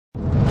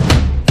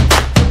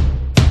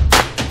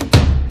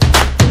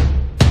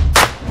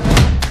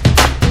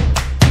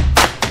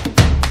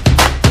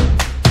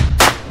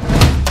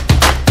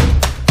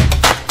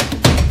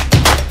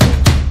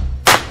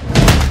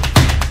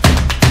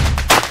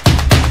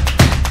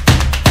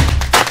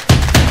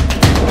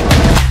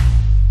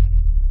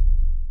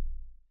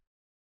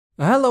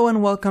Hello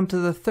and welcome to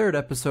the third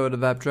episode of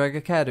AppDrag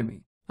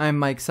Academy. I'm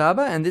Mike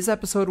Saba, and this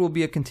episode will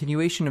be a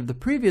continuation of the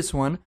previous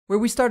one where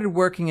we started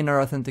working in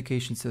our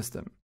authentication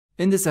system.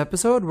 In this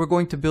episode, we're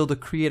going to build a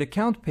create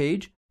account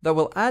page that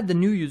will add the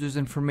new user's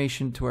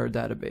information to our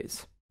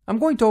database. I'm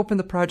going to open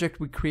the project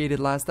we created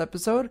last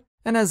episode,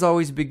 and as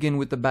always begin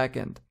with the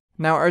backend.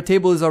 Now our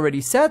table is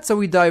already set, so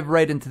we dive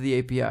right into the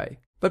API.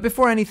 But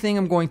before anything,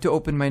 I'm going to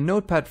open my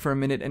notepad for a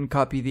minute and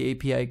copy the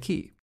API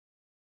key.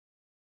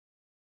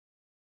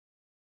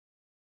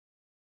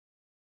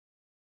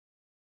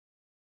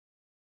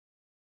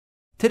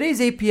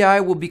 Today's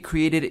API will be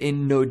created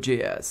in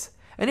Node.js,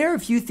 and here are a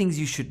few things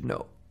you should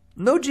know.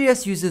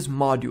 Node.js uses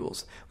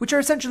modules, which are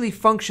essentially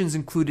functions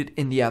included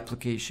in the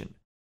application.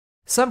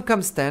 Some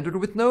come standard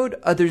with Node,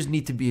 others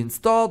need to be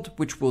installed,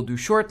 which we'll do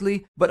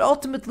shortly, but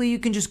ultimately you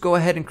can just go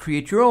ahead and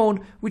create your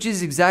own, which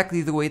is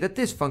exactly the way that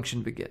this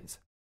function begins.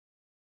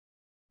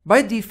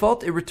 By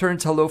default, it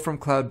returns hello from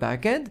Cloud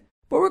Backend,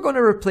 but we're going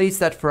to replace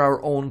that for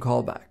our own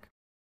callback.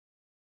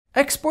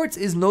 Exports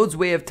is Node's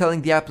way of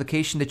telling the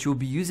application that you'll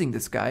be using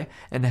this guy,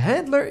 and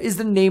handler is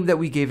the name that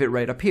we gave it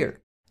right up here.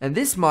 And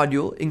this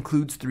module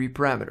includes 3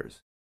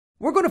 parameters.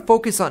 We're going to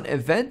focus on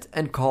event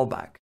and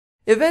callback.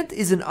 Event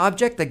is an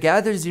object that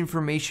gathers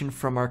information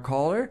from our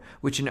caller,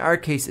 which in our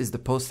case is the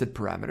posted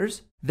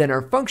parameters. Then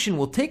our function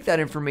will take that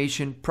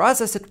information,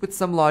 process it with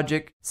some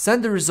logic,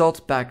 send the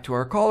result back to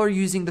our caller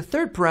using the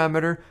third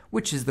parameter,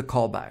 which is the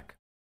callback.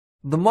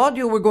 The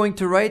module we're going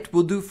to write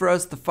will do for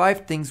us the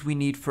 5 things we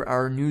need for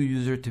our new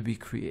user to be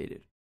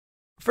created.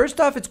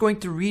 First off, it's going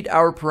to read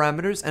our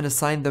parameters and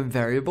assign them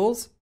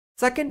variables.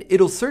 Second,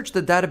 it'll search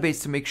the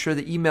database to make sure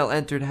the email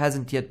entered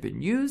hasn't yet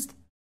been used.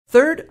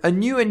 Third, a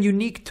new and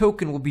unique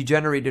token will be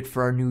generated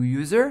for our new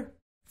user.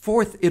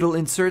 Fourth, it'll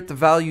insert the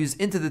values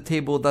into the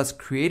table, thus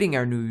creating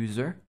our new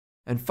user.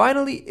 And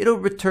finally, it'll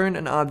return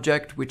an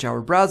object which our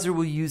browser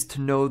will use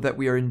to know that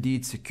we are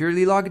indeed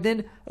securely logged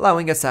in,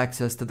 allowing us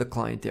access to the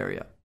client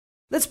area.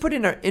 Let's put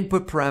in our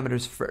input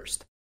parameters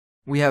first.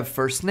 We have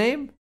first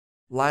name,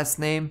 last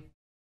name,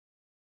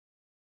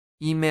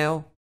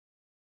 email,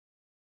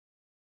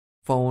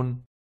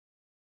 phone,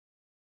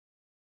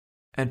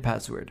 and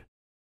password.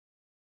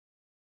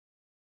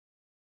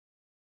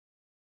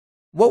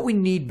 What we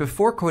need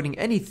before coding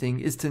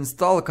anything is to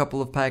install a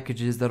couple of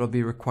packages that'll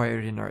be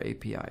required in our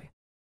API.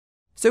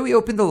 So we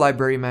open the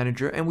library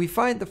manager and we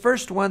find the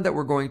first one that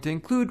we're going to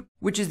include,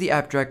 which is the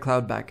AppDrag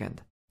Cloud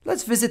Backend.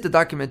 Let's visit the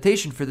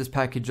documentation for this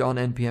package on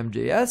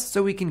npm.js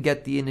so we can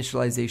get the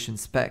initialization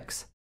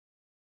specs.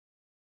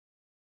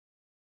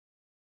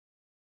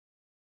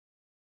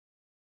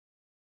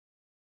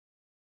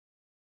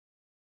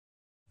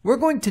 We're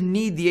going to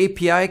need the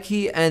API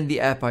key and the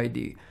app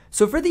ID.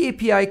 So for the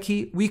API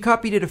key, we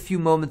copied it a few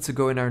moments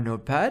ago in our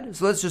notepad,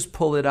 so let's just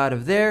pull it out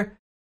of there.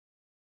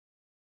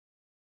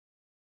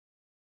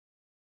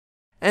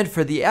 And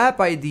for the app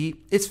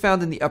ID, it's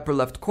found in the upper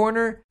left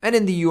corner and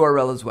in the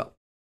URL as well.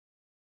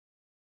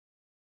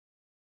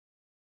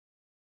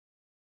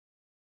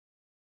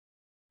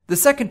 The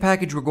second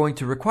package we're going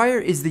to require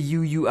is the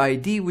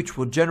UUID, which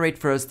will generate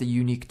for us the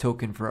unique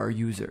token for our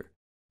user.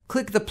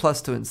 Click the plus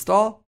to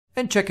install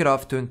and check it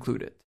off to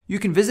include it. You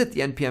can visit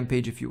the npm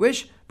page if you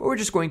wish, but we're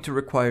just going to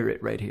require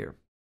it right here.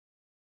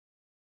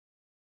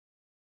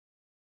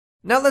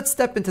 Now let's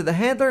step into the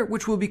handler,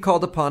 which will be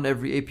called upon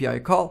every API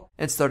call,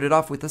 and start it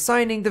off with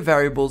assigning the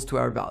variables to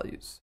our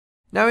values.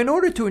 Now, in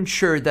order to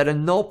ensure that a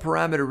null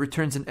parameter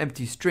returns an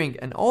empty string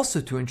and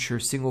also to ensure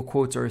single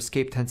quotes are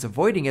escaped, hence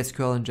avoiding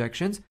SQL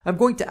injections, I'm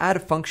going to add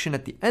a function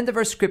at the end of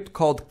our script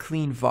called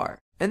cleanVar,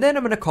 and then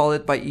I'm going to call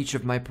it by each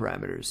of my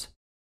parameters.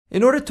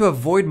 In order to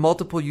avoid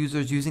multiple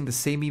users using the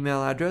same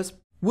email address,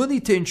 we'll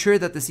need to ensure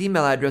that this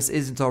email address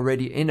isn't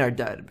already in our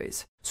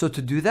database. So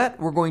to do that,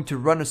 we're going to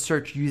run a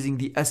search using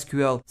the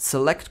SQL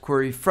select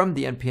query from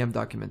the npm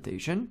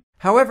documentation.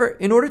 However,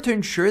 in order to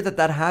ensure that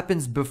that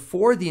happens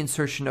before the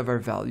insertion of our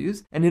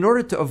values, and in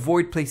order to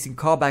avoid placing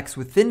callbacks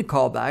within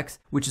callbacks,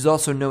 which is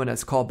also known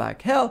as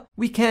callback hell,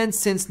 we can,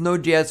 since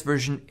Node.js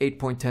version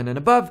 8.10 and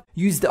above,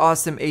 use the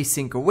awesome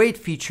async await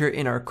feature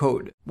in our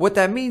code. What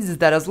that means is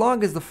that as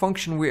long as the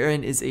function we're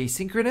in is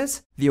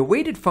asynchronous, the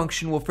awaited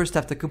function will first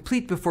have to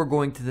complete before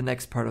going to the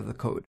next part of the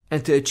code.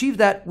 And to achieve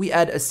that, we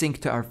add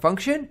async to our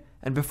function,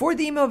 and before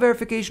the email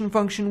verification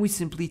function, we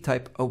simply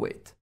type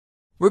await.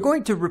 We're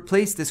going to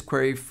replace this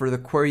query for the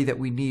query that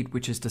we need,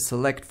 which is to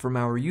select from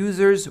our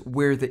users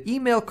where the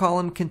email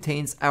column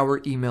contains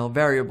our email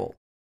variable.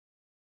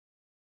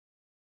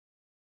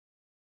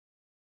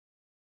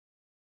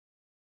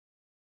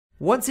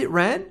 Once it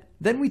ran,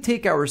 then we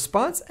take our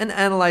response and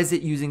analyze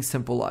it using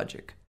simple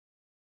logic.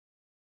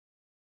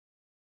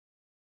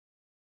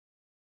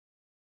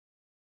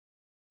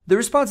 The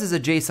response is a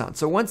JSON,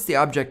 so once the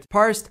object is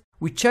parsed,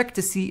 we check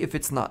to see if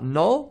it's not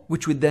null,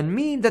 which would then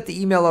mean that the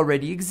email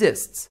already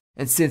exists.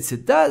 And since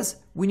it does,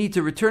 we need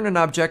to return an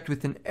object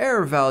with an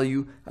error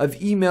value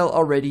of email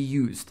already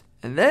used,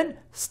 and then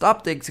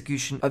stop the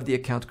execution of the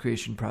account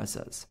creation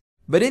process.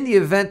 But in the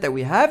event that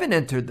we haven't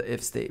entered the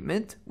if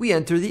statement, we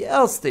enter the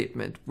else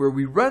statement, where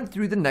we run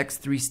through the next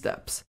 3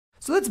 steps.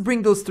 So let's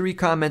bring those 3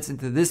 comments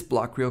into this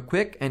block real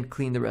quick and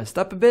clean the rest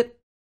up a bit.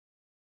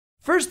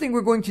 First thing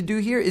we're going to do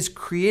here is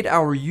create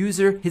our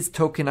user his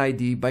token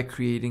ID by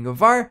creating a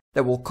var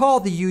that will call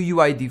the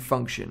UUID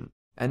function.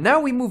 And now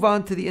we move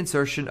on to the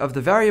insertion of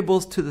the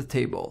variables to the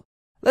table.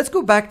 Let's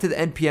go back to the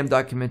npm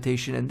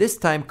documentation and this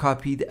time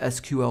copy the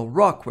SQL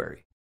raw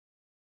query.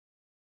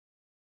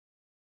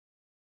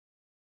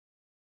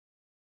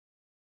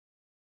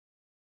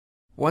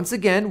 Once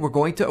again, we're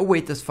going to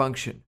await this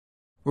function.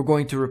 We're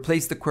going to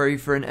replace the query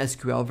for an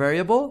SQL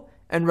variable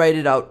and write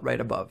it out right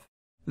above.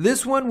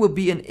 This one will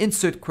be an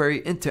insert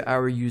query into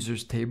our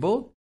users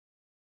table.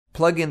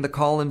 Plug in the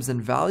columns and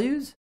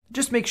values.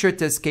 Just make sure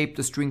to escape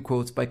the string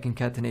quotes by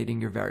concatenating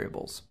your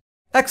variables.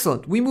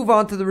 Excellent. We move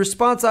on to the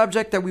response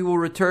object that we will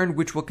return,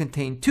 which will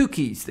contain 2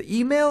 keys, the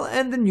email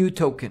and the new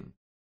token.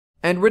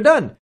 And we're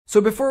done. So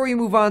before we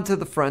move on to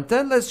the front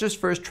end, let's just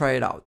first try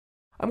it out.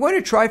 I'm going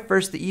to try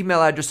first the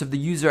email address of the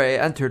user I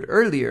entered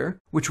earlier,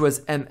 which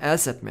was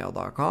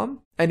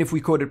ms@mail.com. And if we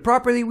code it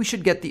properly, we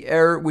should get the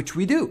error, which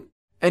we do.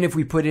 And if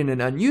we put in an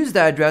unused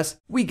address,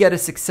 we get a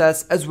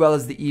success as well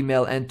as the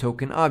email and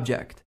token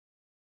object.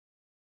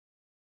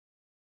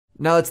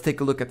 Now let's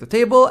take a look at the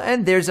table,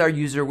 and there's our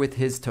user with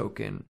his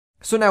token.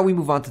 So now we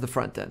move on to the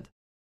front end.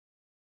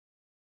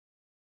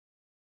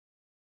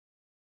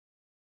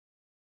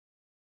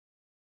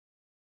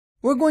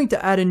 We're going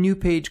to add a new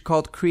page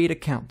called Create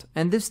Account,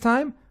 and this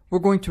time we're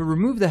going to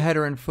remove the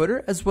header and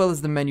footer as well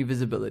as the menu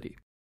visibility.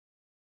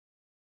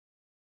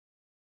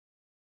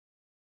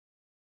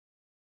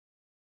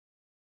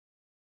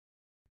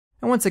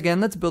 And once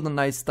again, let's build a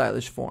nice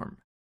stylish form.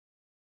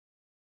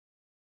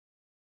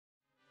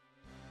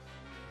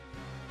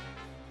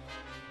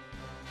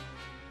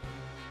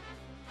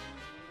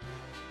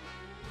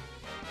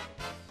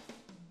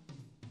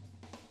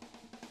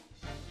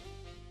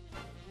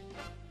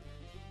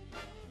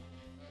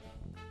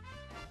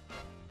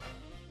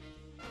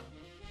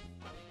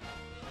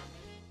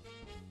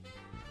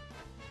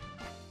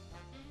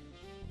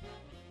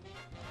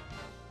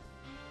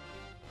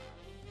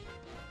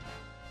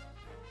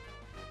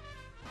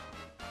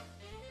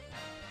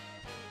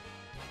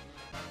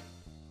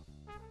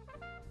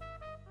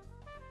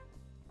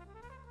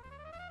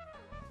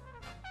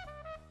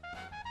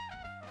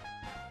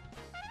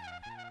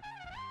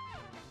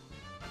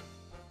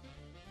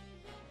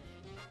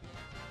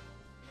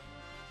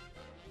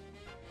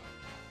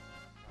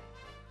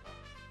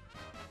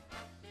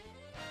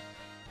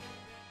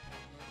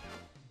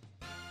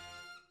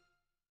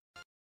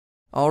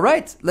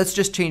 Alright, let's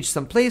just change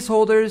some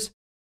placeholders.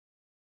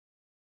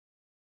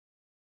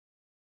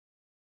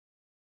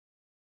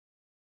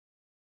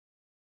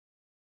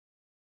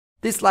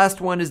 This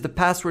last one is the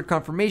password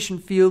confirmation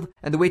field,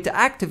 and the way to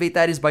activate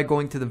that is by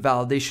going to the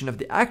validation of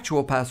the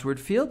actual password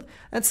field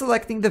and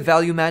selecting the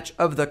value match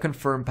of the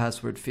confirm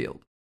password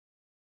field.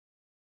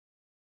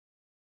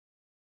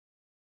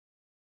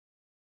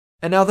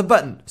 And now the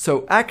button.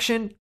 So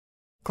action,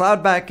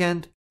 cloud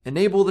backend,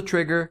 enable the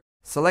trigger,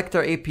 select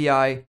our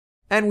API,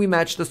 and we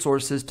match the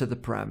sources to the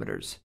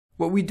parameters.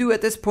 What we do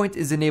at this point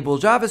is enable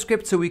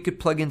JavaScript so we could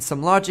plug in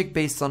some logic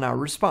based on our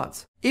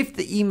response, if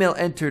the email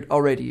entered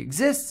already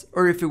exists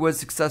or if it was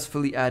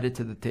successfully added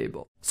to the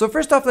table. So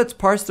first off, let's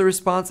parse the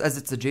response as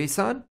it's a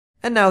JSON,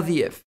 and now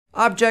the if.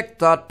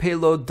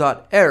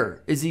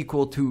 Object.payload.error is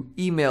equal to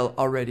email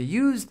already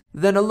used,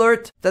 then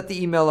alert that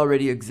the email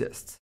already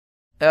exists.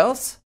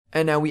 Else,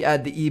 and now we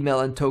add the email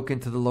and token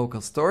to the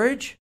local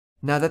storage.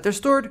 Now that they're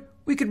stored,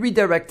 we could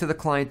redirect to the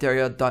client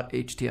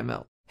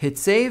area.html. Hit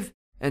save,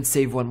 and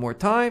save one more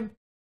time.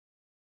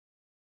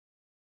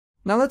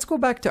 Now let's go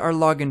back to our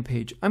login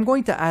page. I'm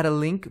going to add a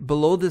link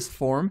below this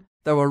form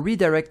that will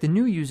redirect the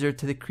new user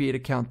to the Create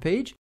Account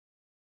page.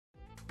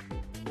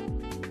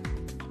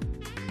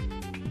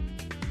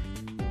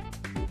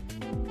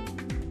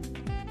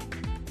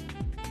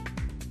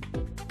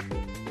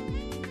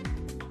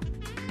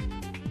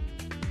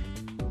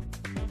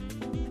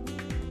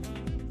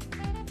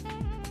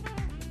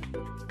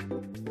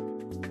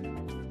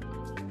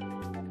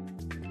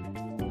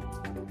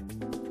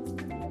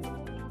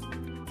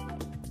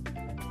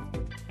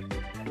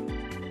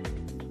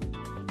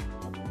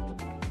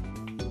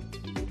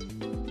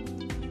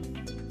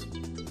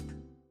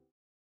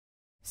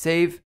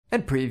 Save,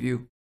 and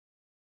preview.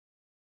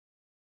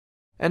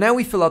 And now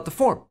we fill out the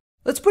form.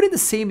 Let's put in the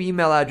same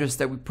email address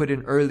that we put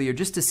in earlier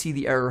just to see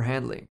the error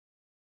handling.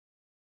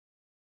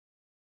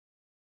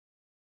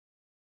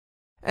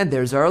 And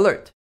there's our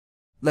alert.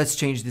 Let's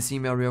change this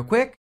email real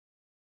quick.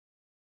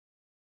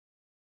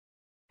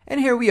 And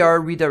here we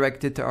are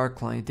redirected to our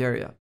client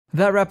area.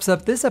 That wraps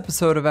up this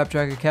episode of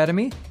AppDrag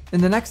Academy.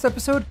 In the next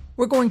episode,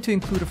 we're going to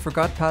include a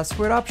forgot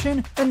password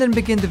option and then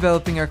begin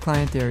developing our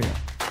client area.